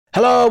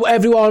Hello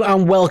everyone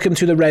and welcome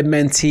to the Red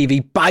Men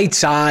TV Bite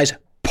Size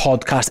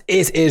podcast.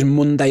 It is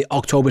Monday,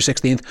 October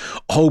 16th.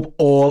 Hope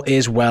all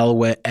is well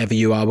wherever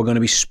you are. We're going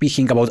to be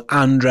speaking about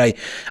Andre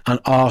and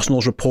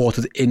Arsenal's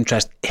reported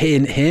interest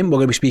in him. We're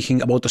going to be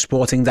speaking about the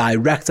sporting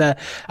director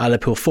at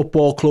Liverpool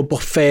Football Club.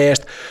 But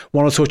first, I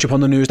want to touch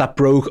upon the news that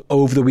broke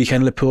over the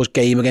weekend. Liverpool's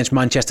game against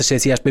Manchester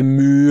City has been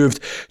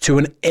moved to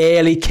an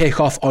early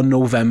kickoff on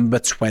November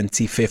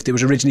 25th. It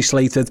was originally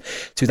slated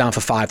to be down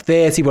for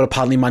 5:30, but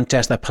apparently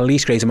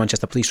Greater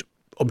Manchester Police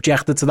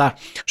objected to that,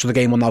 so the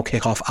game will now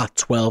kick off at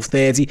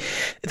 12:30.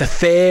 The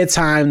third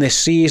time this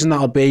season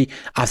that'll be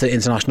after the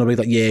international break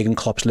that Jurgen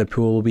Klopp's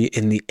Liverpool will be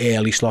in the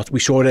early slot. We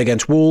saw it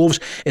against Wolves,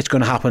 it's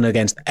going to happen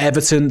against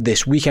Everton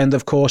this weekend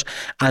of course,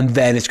 and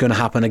then it's going to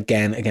happen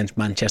again against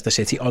Manchester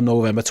City on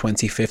November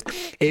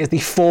 25th. It is the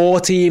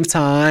 14th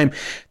time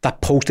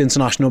that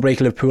post-international break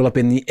Liverpool have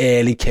been the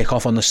early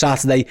kick-off on the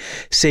Saturday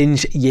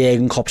since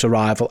Jurgen Klopp's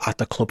arrival at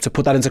the club. To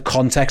put that into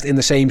context, in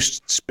the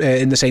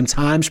same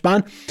time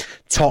span,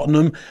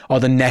 Tottenham are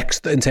the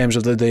next in terms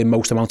of the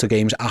most amount of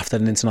games after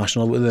an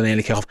international with an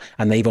early kickoff,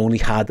 and they've only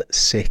had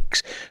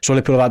 6. So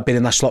Liverpool have been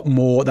in that slot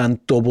more than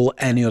double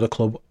any other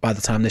club by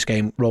the time this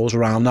game rolls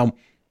around. Now,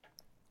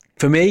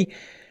 for me,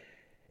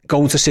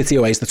 going to City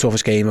away is the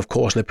toughest game. Of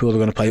course, Liverpool are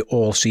going to play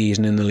all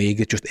season in the league.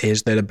 It just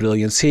is. They're a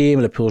brilliant team.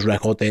 Liverpool's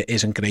record there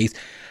isn't great.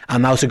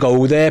 And now to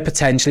go there,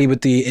 potentially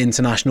with the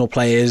international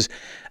players,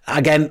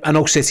 again, I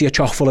know City are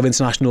chock full of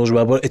internationals as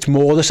well, but it's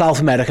more the South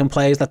American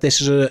players that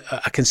this is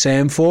a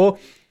concern for.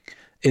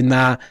 In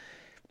that,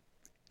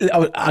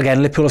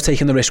 again, Liverpool have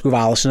taken the risk with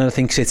Alisson, and I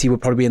think City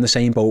would probably be in the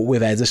same boat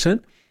with Ederson.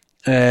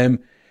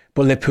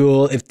 But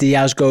Liverpool, if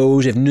Diaz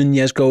goes, if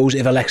Nunez goes,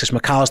 if Alexis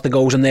McAllister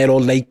goes, and they're all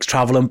late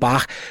travelling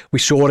back, we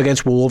saw it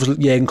against Wolves.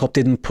 Jurgen Klopp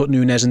didn't put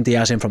Nunez and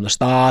Diaz in from the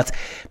start.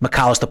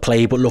 McAllister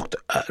played, but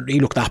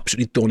he looked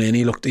absolutely done in.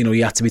 He looked,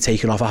 he had to be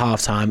taken off at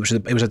half time.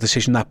 It was a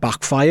decision that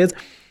backfired.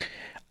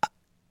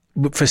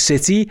 But for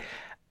City,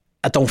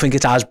 I don't think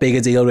it's as big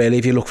a deal really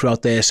if you look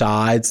throughout their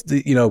sides.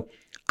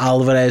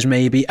 Alvarez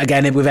maybe.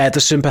 Again, with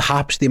Ederson,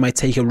 perhaps they might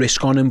take a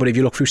risk on him, but if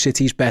you look through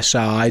City's best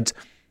side,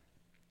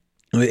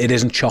 it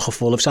isn't chock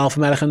full of South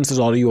Americans. There's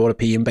all the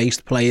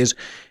European-based players.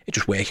 It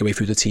just work your way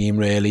through the team,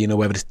 really.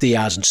 Whether it's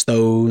Diaz and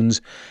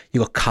Stones, you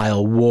got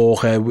Kyle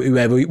Walker,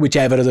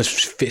 whichever of the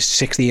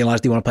 16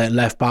 lads they want to play at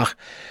left back.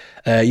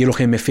 You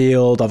look in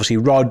midfield, obviously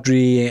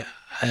Rodri,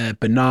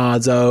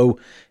 Bernardo.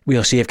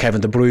 We'll see if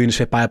Kevin De Bruyne's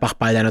fit back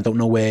by then. I don't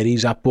know where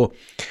he's at, but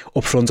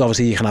up front,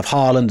 obviously, you can have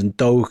Haaland and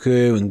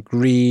Doku and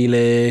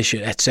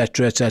Grealish,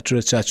 etc., etc.,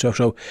 etc.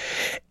 So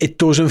it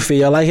doesn't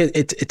feel like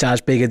it's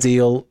as big a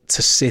deal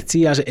to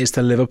City as it is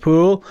to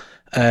Liverpool.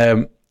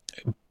 It's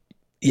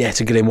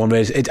a grim one.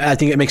 I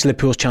think it makes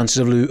Liverpool's chances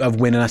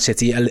of winning at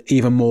City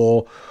even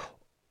more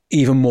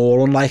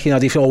unlikely.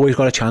 They've always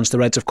got a chance. The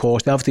Reds, of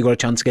course, they've got a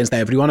chance against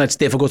everyone. It's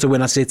difficult to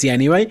win at City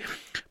anyway,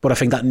 but I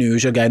think that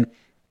news again.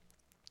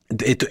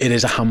 It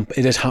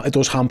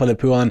does hamper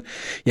Liverpool, and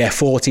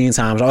 14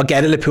 times. I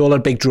get it, Liverpool are a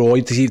big draw.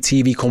 The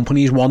TV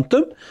companies want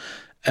them,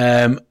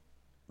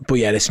 but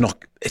it's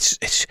not.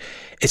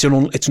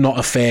 It's not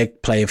a fair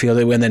playing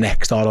field when the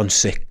next are on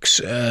 6.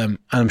 And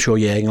I'm sure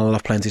Jurgen will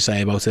have plenty to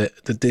say about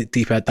it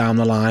deeper down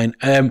the line.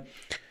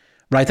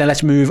 Right then,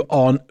 let's move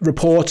on.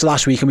 Reports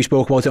last week, and we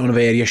spoke about it on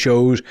various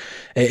shows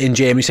in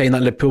Germany, saying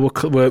that Liverpool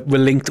were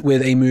linked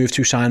with a move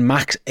to sign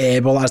Max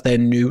Eberl as their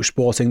new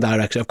sporting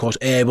director. Of course,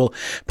 Eberl,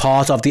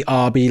 part of the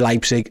RB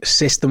Leipzig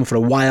system for a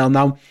while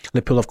now.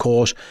 Liverpool, of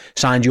course,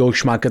 signed Jörg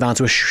Schmadtke down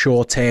to a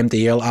short-term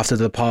deal after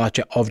the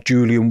departure of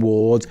Julian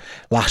Ward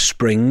last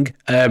spring.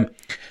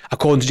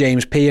 According to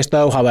James Pearce,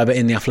 though, however,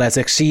 in The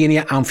Athletic,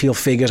 senior Anfield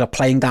figures are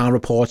playing down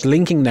reports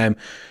linking them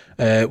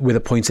with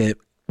appointing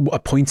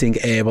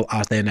Eberl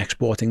as their next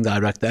sporting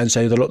director, and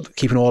so they're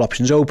keeping all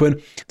options open.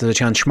 There's a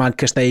chance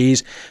Schmadtke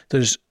stays.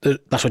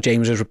 That's what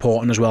James is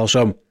reporting as well.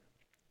 So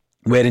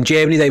where in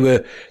Germany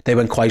they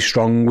went quite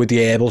strong with the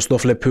Eberl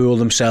stuff. Liverpool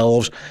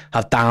themselves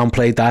have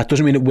downplayed that.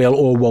 Doesn't mean it will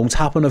or won't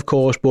happen, of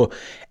course, but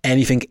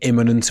anything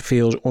imminent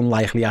feels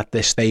unlikely at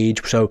this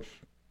stage. So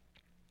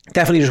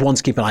definitely just want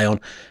to keep an eye on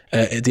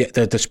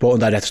the sporting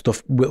director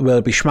stuff. Will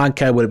it be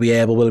Schmadtke? Will it be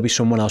Eberl? Will it be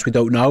someone else? We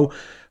don't know.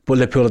 But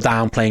Liverpool are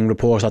downplaying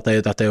reports that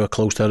they were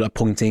close to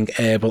appointing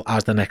Eberl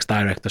as the next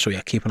director. So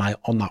keep an eye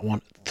on that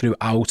one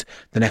throughout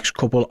the next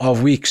couple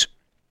of weeks.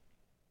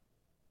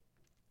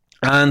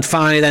 And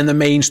finally then, the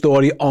main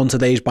story on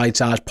today's Bite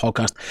Size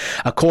podcast.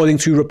 According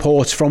to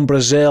reports from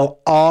Brazil,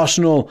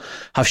 Arsenal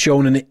have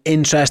shown an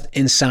interest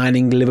in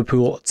signing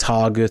Liverpool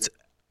target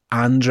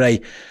Andre.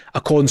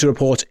 According to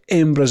reports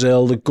in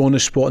Brazil, the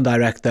Gunners sporting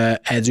director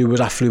Edu was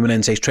at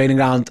Fluminense's training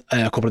ground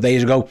a couple of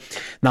days ago.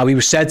 Now, he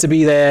was said to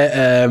be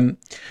there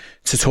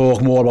to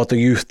talk more about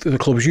the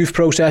club's youth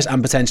process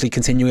and potentially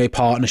continuing a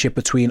partnership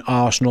between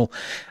Arsenal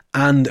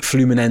and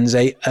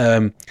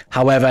Fluminense.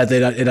 However,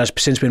 it has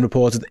since been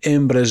reported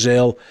in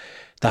Brazil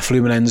that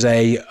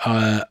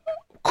Fluminense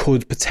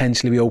could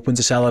potentially be open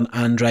to selling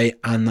Andre,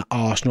 and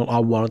Arsenal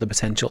are one of the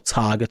potential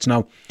targets.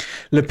 Now,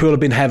 Liverpool have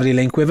been heavily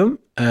linked with him.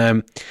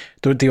 They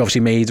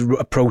obviously made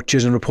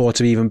approaches and reports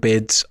of even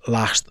bids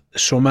last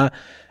summer.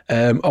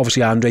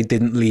 Obviously, Andre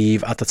didn't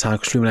leave at the time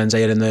because Fluminense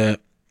are in the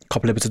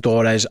Copa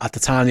Libertadores at the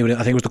time. They were in, I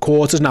think it was the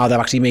quarters. Now they've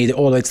actually made it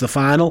all the way to the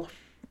final.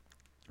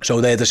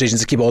 So their decision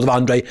to keep hold of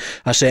Andre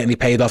has certainly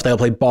paid off. They'll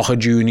play Boca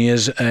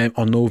Juniors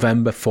on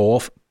November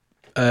 4th.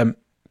 And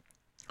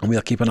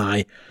we'll keep an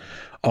eye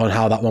on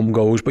how that one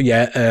goes. But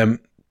yeah,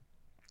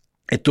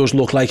 it does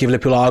look like if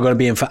Liverpool are going to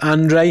be in for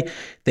Andre,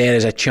 there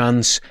is a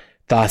chance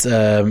that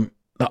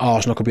that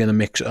Arsenal could be in the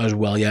mix as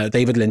well. Yeah,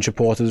 David Lynch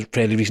reported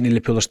fairly recently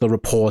Liverpool are still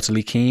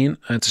reportedly keen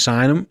to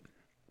sign him.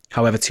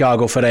 However,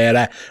 Thiago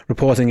Ferreira,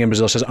 reporting in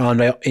Brazil, says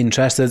Arsenal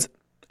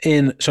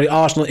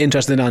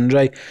interested in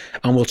Andre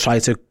and will try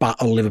to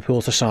battle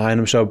Liverpool to sign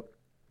him. So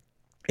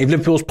if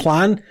Liverpool's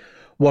plan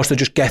was to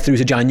just get through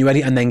to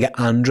January and then get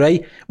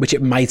Andre, which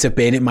it might have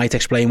been, it might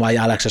explain why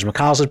Alexis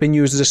McAllister has been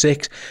used as a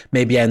 6.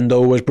 Maybe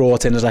Endo was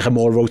brought in as like a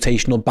more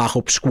rotational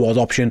backup squad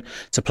option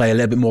to play a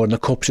little bit more in the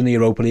Cups in the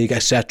Europa League,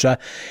 etc.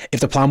 If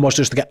the plan was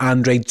just to get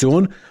Andre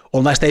done,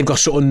 unless they've got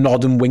sort of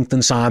nod and winked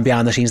and signed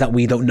behind the scenes that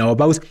we don't know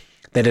about,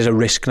 there is a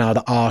risk now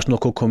that Arsenal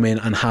could come in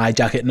and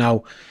hijack it.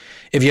 Now,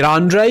 if you're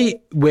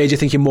Andre, where do you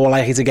think you're more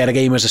likely to get a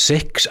game as a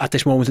 6 at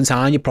this moment in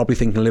time? You're probably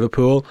thinking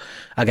Liverpool.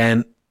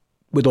 Again,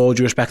 with all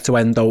due respect to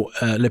Endo,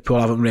 Liverpool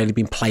haven't really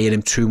been playing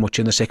him too much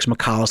in the 6.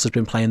 McAllister's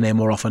been playing there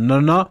more often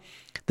than not.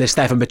 There's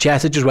Stefan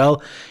Bajcetic as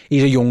well.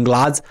 He's a young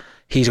lad.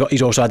 He's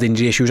also had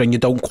injury issues, and you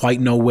don't quite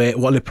know what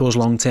Liverpool's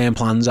long-term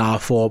plans are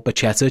for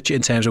Bajcetic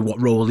in terms of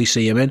what role they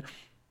see him in.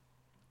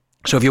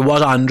 So if you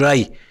was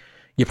Andre,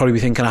 you'd probably be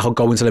thinking I could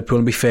go into Liverpool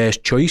and be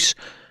first choice.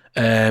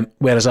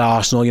 Whereas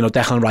Arsenal,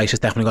 Declan Rice has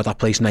definitely got that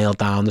place nailed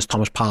down. There's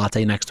Thomas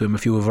Partey next to him, a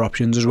few other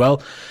options as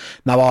well.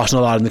 Now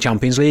Arsenal are in the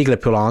Champions League,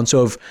 Liverpool aren't.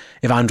 So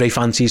if Andre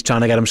fancies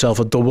trying to get himself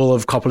a double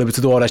of Copa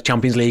Libertadores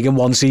Champions League in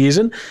one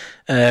season,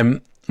 now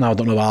I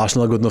don't know if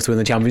Arsenal are good enough to win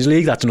the Champions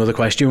League. That's another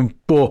question.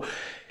 But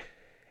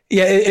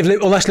yeah,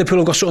 unless Liverpool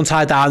have got something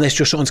tied down, it's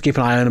just something to keep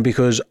an eye on,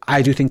 because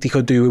I do think they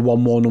could do with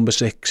one more number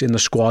 6 in the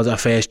squad, a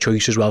first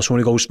choice as well.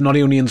 Someone who goes not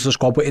only into the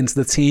squad but into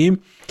the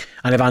team.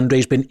 And if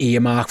Andre's been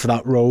earmarked for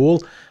that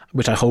role,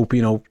 which I hope,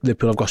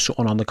 Liverpool have got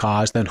something on the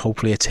cards, then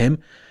hopefully it's him.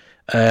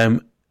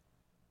 But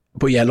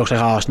yeah, it looks like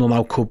Arsenal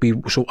now could be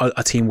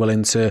a team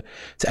willing to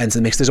enter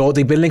the mix.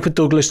 They've been linked with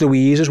Douglas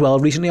Luiz as well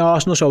recently,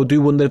 Arsenal, so I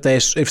do wonder if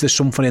there's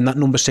something in that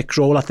number 6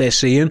 role that they're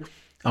seeing.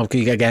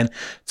 Again,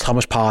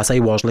 Thomas Partey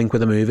was linked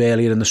with a move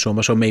earlier in the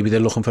summer, so maybe they're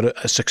looking for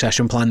a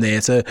succession plan there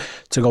to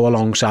go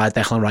alongside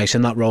Declan Rice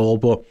in that role.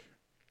 But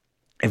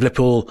if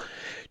Liverpool,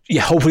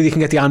 hopefully they can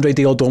get the Andre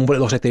deal done, but it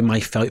looks like they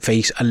might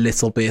face a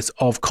little bit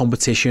of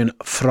competition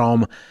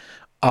from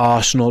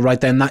Arsenal.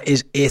 Right then, that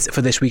is it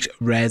for this week's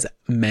Red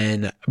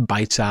Men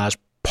Bite-Size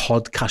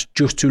podcast.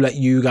 Just to let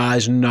you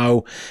guys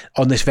know,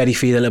 on this very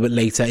feed a little bit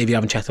later, if you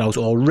haven't checked it out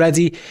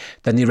already,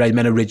 then the Red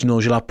Men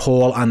Originals, you'll have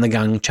Paul and the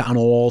gang chatting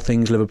all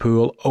things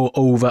Liverpool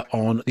over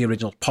on the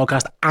Originals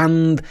podcast,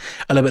 and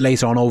a little bit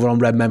later on over on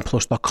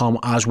redmenplus.com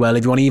as well.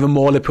 If you want even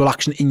more Liverpool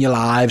action in your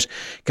lives,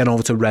 get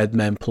over to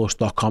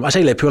redmenplus.com. I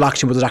say Liverpool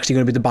action, but there's actually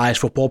going to be the Bias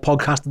Football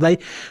podcast today,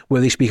 where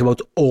they speak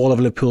about all of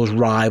Liverpool's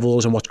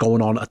rivals and what's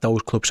going on at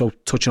those clubs. So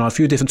touching on a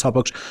few different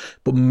topics,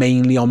 but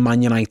mainly on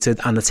Man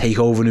United and the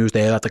takeover news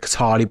there that the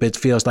Qatari bid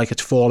feels like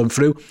it's fallen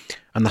through,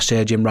 and that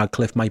Sir Jim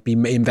Ratcliffe might be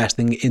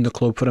investing in the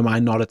club for a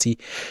minority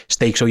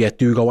stake. So yeah,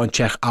 do go and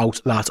check out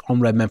that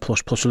on Red Men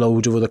Plus, plus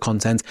loads of other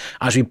content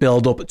as we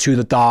build up to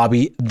the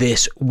derby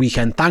this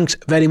weekend. Thanks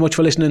very much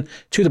for listening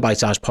to the Bite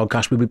Size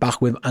podcast. We'll be back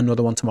with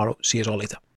another one tomorrow. See you all later.